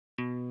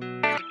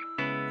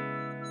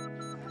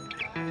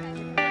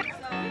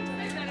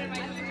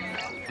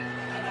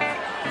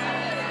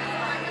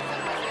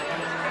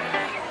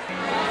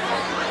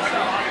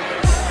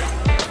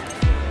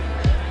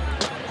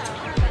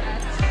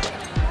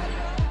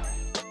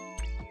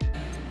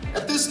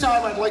this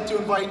time, I'd like to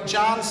invite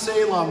John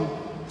Salem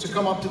to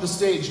come up to the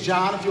stage.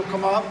 John, if you'll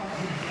come up.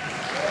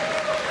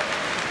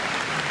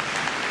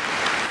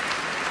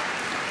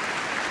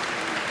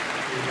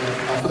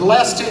 For the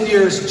last 10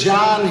 years,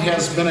 John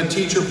has been a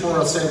teacher for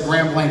us at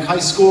Grand Blanc High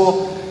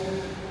School.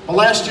 But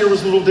last year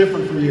was a little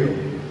different for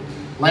you.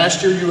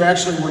 Last year, you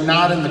actually were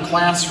not in the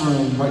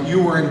classroom, but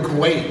you were in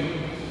Kuwait,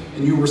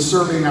 and you were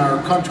serving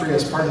our country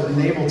as part of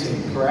the naval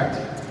team, correct?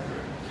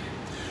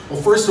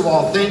 Well, first of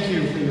all, thank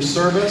you for your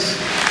service.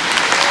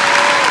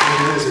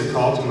 Here is a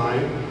call to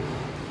mind.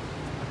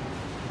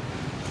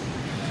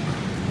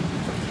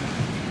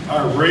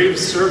 Our brave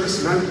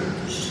servicemen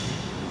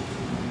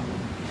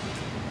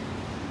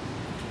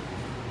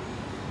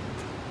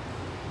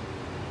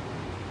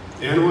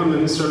and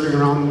women serving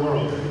around the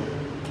world,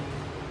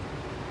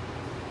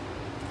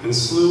 and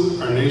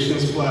salute our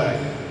nation's flag.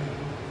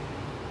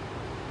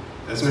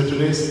 As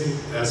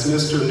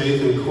Mr.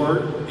 Nathan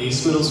Court,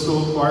 East Middle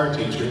School choir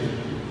teacher,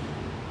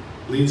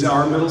 leads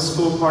our middle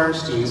school choir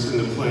students in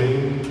the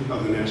playing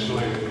of the national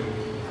anthem.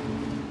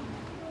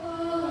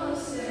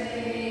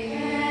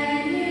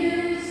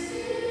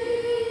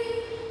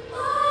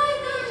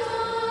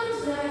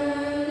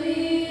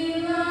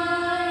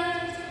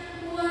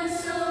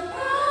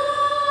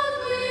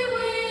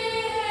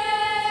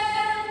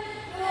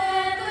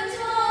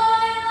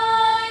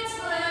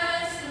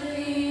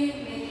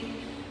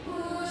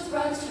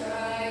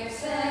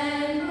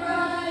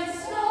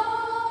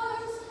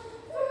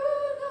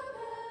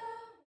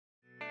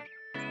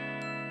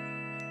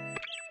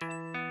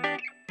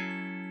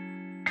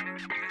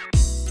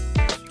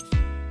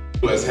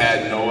 Who has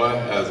had Noah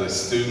as a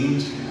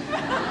student,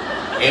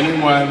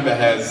 anyone that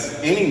has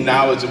any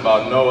knowledge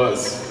about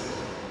Noah's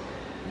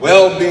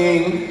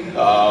well-being,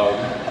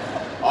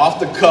 off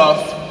the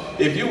cuff,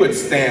 if you would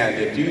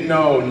stand, if you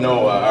know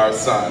Noah, our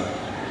son.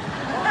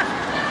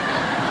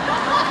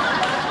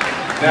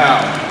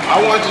 Now,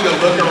 I want you to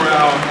look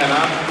around and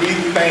we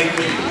thank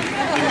you,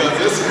 because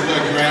this is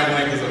what Grand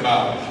Blanc is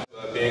about.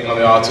 Being on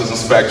the autism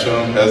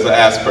spectrum as an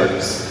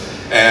Asperger's.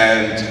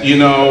 And you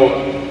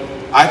know,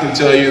 I can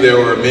tell you there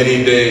were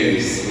many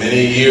days,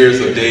 many years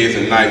of days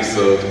and nights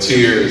of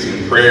tears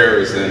and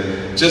prayers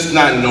and just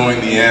not knowing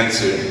the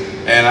answer.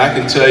 And I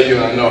can tell you,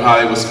 and I know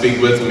Holly will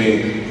speak with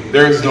me,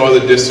 there is no other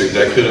district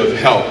that could have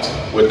helped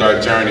with our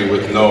journey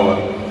with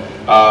Noah.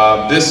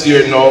 This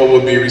year, Noah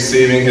will be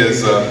receiving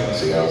his,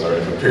 see, I was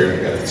already prepared,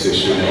 I got the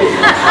tissue. A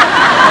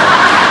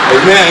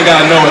man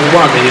gotta know his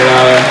woman, you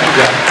know?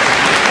 Yeah.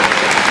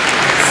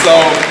 So,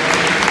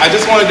 I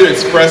just wanted to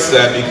express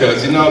that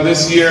because, you know,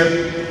 this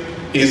year,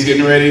 he's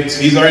getting ready,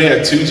 he's already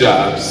had 2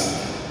 jobs.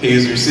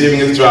 He's receiving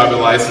his driver's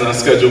license on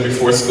schedule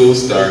before school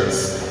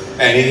starts.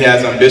 And he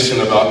has ambition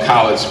about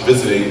college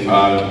visiting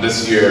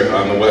this year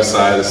on the west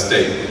side of the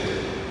state.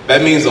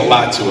 That means a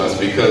lot to us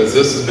because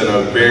this has been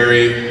a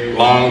very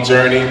long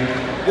journey.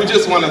 We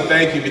just want to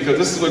thank you because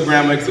this is what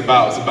Grand Blanc is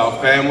about. It's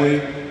about family.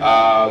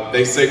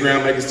 They say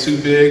Grand Blanc is too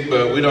big,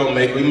 but we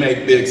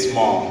make big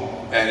small.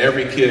 And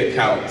every kid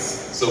counts.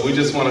 So we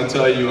just want to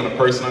tell you on a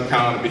personal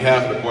account on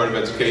behalf of the Board of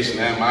Education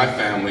and my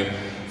family,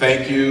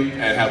 thank you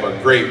and have a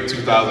great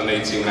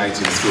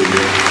 2018-19 school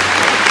year.